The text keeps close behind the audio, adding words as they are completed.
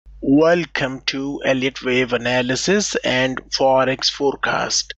Welcome to Elliott Wave Analysis and Forex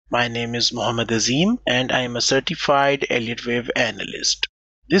Forecast. My name is Mohammed Azim and I am a certified Elliott Wave Analyst.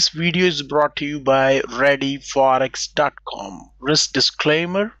 This video is brought to you by ReadyForex.com. Risk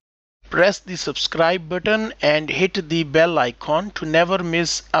disclaimer: press the subscribe button and hit the bell icon to never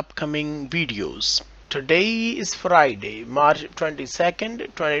miss upcoming videos. Today is Friday, March 22nd,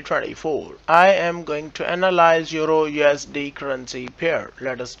 2024. I am going to analyze Euro USD currency pair.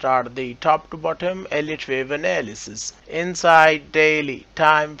 Let us start the top to bottom Elliott Wave analysis. Inside daily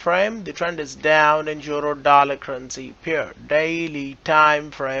time frame, the trend is down in euro dollar currency pair. Daily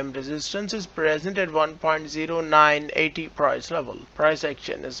time frame resistance is present at 1.0980 price level. Price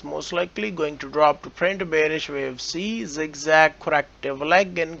action is most likely going to drop to print bearish wave C, zigzag corrective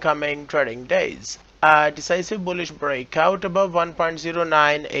leg in coming trading days. A decisive bullish breakout above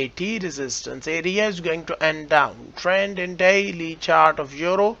 1.0980 resistance area is going to end down trend in daily chart of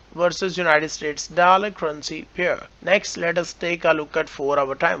euro versus United States dollar currency pair. Next, let us take a look at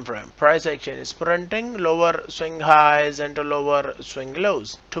 4-hour time frame. Price action is printing lower swing highs and lower swing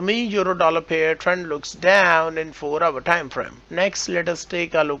lows. To me, euro dollar pair trend looks down in 4-hour time frame. Next, let us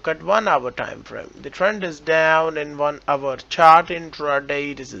take a look at 1-hour time frame. The trend is down in 1-hour chart.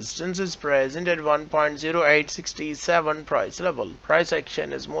 Intraday resistance is present at 1.0867 price level. Price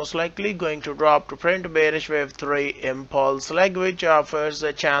action is most likely going to drop to print bearish wave 3 impulse leg, which offers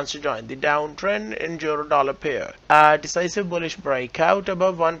a chance to join the downtrend in euro dollar pair. A decisive bullish breakout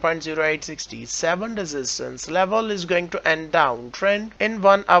above 1.0867 resistance level is going to end downtrend in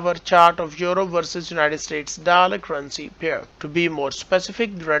 1-hour chart of euro versus United States dollar currency pair. To be more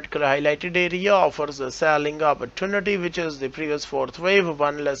specific, the red color highlighted area offers a selling opportunity, which is the previous fourth wave of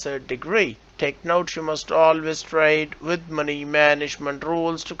one lesser degree. Take note, you must always trade with money management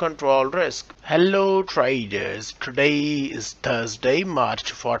rules to control risk. Hello traders, today is Thursday,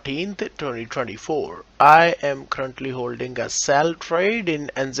 March 14th, 2024. I am currently holding a sell trade in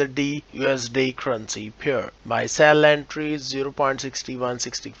NZD USD currency pair. My sell entry is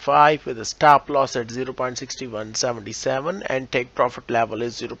 0.6165 with a stop loss at 0.6177 and take profit level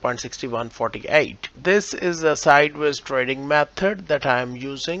is 0.6148. This is a sideways trading method that I am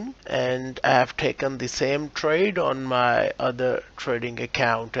using, and I have taken the same trade on my other trading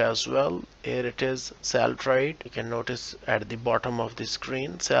account as well. Here it is, sell trade. You can notice at the bottom of the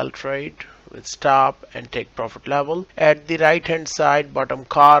screen, sell trade with stop and take profit level. At the right hand side bottom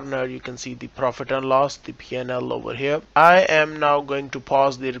corner, you can see the profit and loss, the P&L over here. I am now going to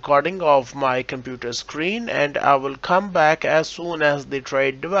pause the recording of my computer screen and I will come back as soon as the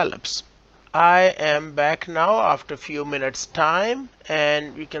trade develops. I am back now after a few minutes time,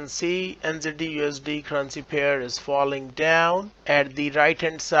 and you can see NZD USD currency pair is falling down. At the right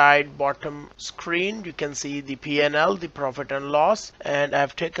hand side bottom screen, you can see the P&L, the profit and loss, and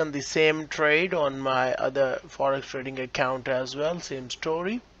I've taken the same trade on my other forex trading account as well, same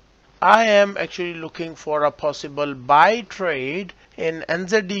story. I am actually looking for a possible buy trade in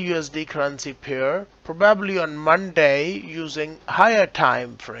NZD USD currency pair, probably on Monday, using higher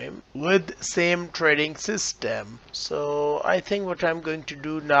time frame with same trading system. So I think what I'm going to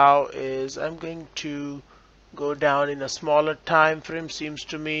do now is I'm going to go down in a smaller time frame. Seems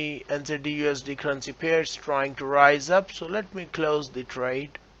to me NZD USD currency pair is trying to rise up, so let me close the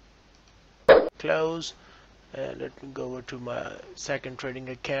trade. Close. And let me go over to my second trading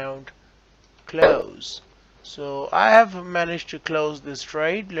account, close. So I have managed to close this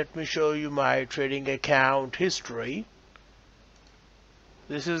trade. Let me show you my trading account history.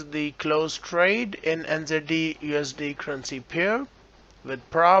 This is the closed trade in NZD USD currency pair with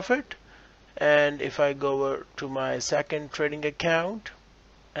profit. And if I go over to my second trading account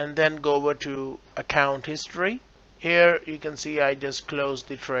and then go over to account history, here you can see I just closed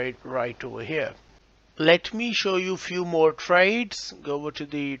the trade right over here. Let me show you a few more trades. Go over to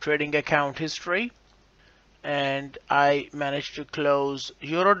the trading account history, and I managed to close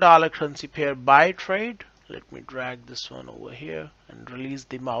euro dollar currency pair buy trade. Let me drag this one over here and release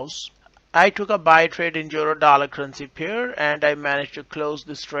the mouse. I took a buy trade in euro dollar currency pair and I managed to close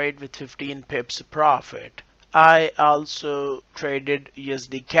this trade with 15 pips profit. I also traded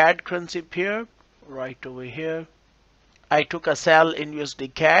USD CAD currency pair right over here. I took a sell in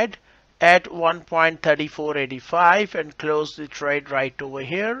USD CAD at 1.3485 and closed the trade right over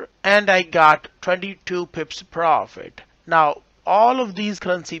here, and I got 22 pips profit. Now all of these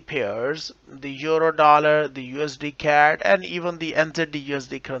currency pairs, the euro dollar, the USD CAD, and even the NZD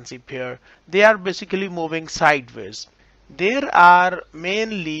USD currency pair, they are basically moving sideways. There are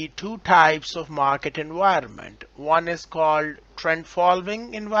mainly two types of market environment. One is called trend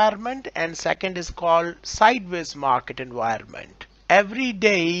following environment and second is called sideways market environment. Every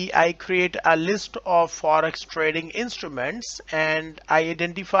day I create a list of Forex trading instruments and I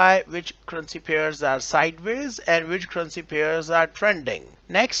identify which currency pairs are sideways and which currency pairs are trending.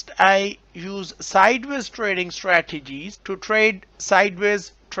 Next, I use sideways trading strategies to trade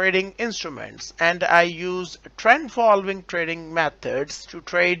sideways trading instruments, and I use trend following trading methods to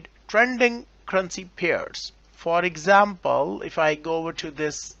trade trending currency pairs. For example, if I go over to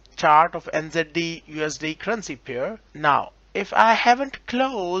this chart of NZD USD currency pair, now if I haven't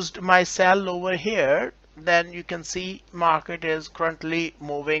closed my sell over here, then you can see market is currently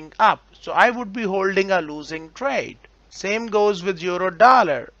moving up. So I would be holding a losing trade. Same goes with euro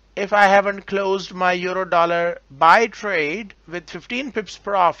dollar. If I haven't closed my euro dollar buy trade with 15 pips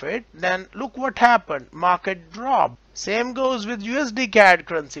profit, then look what happened. Market dropped. Same goes with USD CAD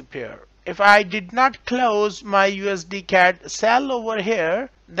currency pair. If I did not close my USD CAD sell over here,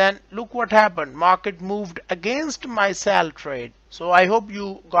 then look what happened. Market moved against my sell trade. So I hope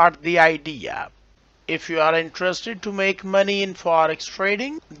you got the idea. If you are interested to make money in Forex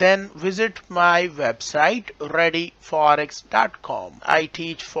trading, then visit my website readyforex.com. I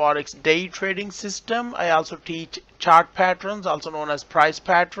teach Forex day trading system. I also teach chart patterns, also known as price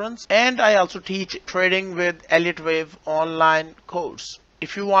patterns, and I also teach trading with Elliott Wave online course.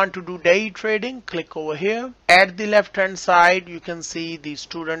 If you want to do day trading, click over here. At the left hand side, you can see the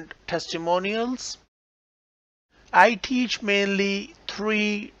student testimonials. I teach mainly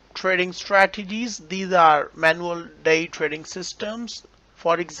 3 trading strategies. These are manual day trading systems.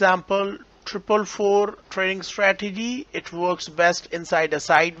 For example, 444 trading strategy. It works best inside a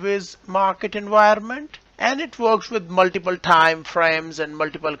sideways market environment, and it works with multiple time frames and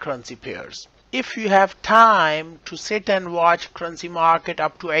multiple currency pairs. If you have time to sit and watch currency market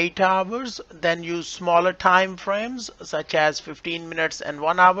up to 8 hours, then use smaller time frames such as 15 minutes and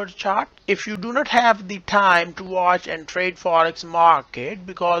 1 hour chart. If you do not have the time to watch and trade Forex market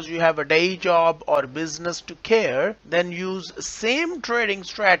because you have a day job or business to care, then use same trading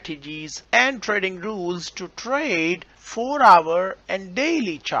strategies and trading rules to trade 4-hour and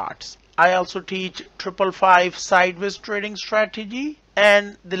daily charts. I also teach 555 sideways trading strategy.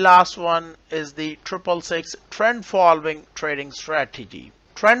 And the last one is the 666 trend following trading strategy.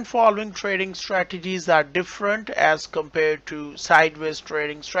 Trend following trading strategies are different as compared to sideways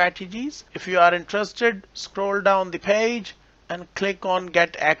trading strategies. If you are interested, scroll down the page and click on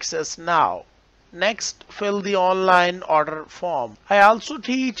Get Access Now. Next, fill the online order form. I also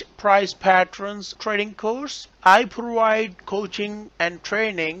teach price patterns trading course. I provide coaching and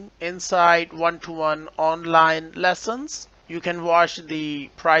training inside one-to-one online lessons. You can watch the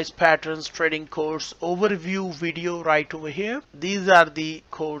price patterns trading course overview video right over here. These are the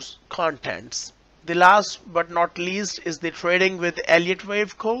course contents. The last but not least is the trading with Elliott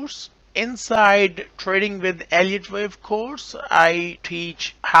Wave course. Inside trading with Elliott Wave course, I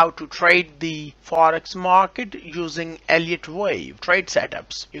teach how to trade the Forex market using Elliott Wave trade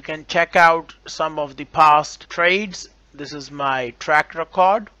setups. You can check out some of the past trades. This is my track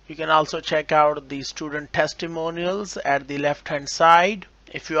record. You can also check out the student testimonials at the left hand side.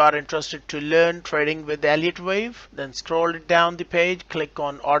 If you are interested to learn trading with Elliott Wave, then scroll down the page, click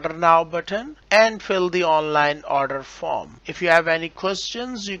on Order Now button and fill the online order form. If you have any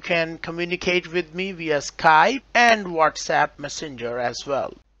questions, you can communicate with me via Skype and WhatsApp Messenger as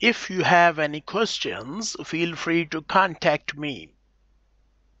well. If you have any questions, feel free to contact me.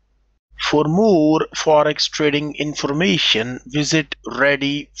 For more Forex trading information, visit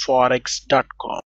readyforex.com.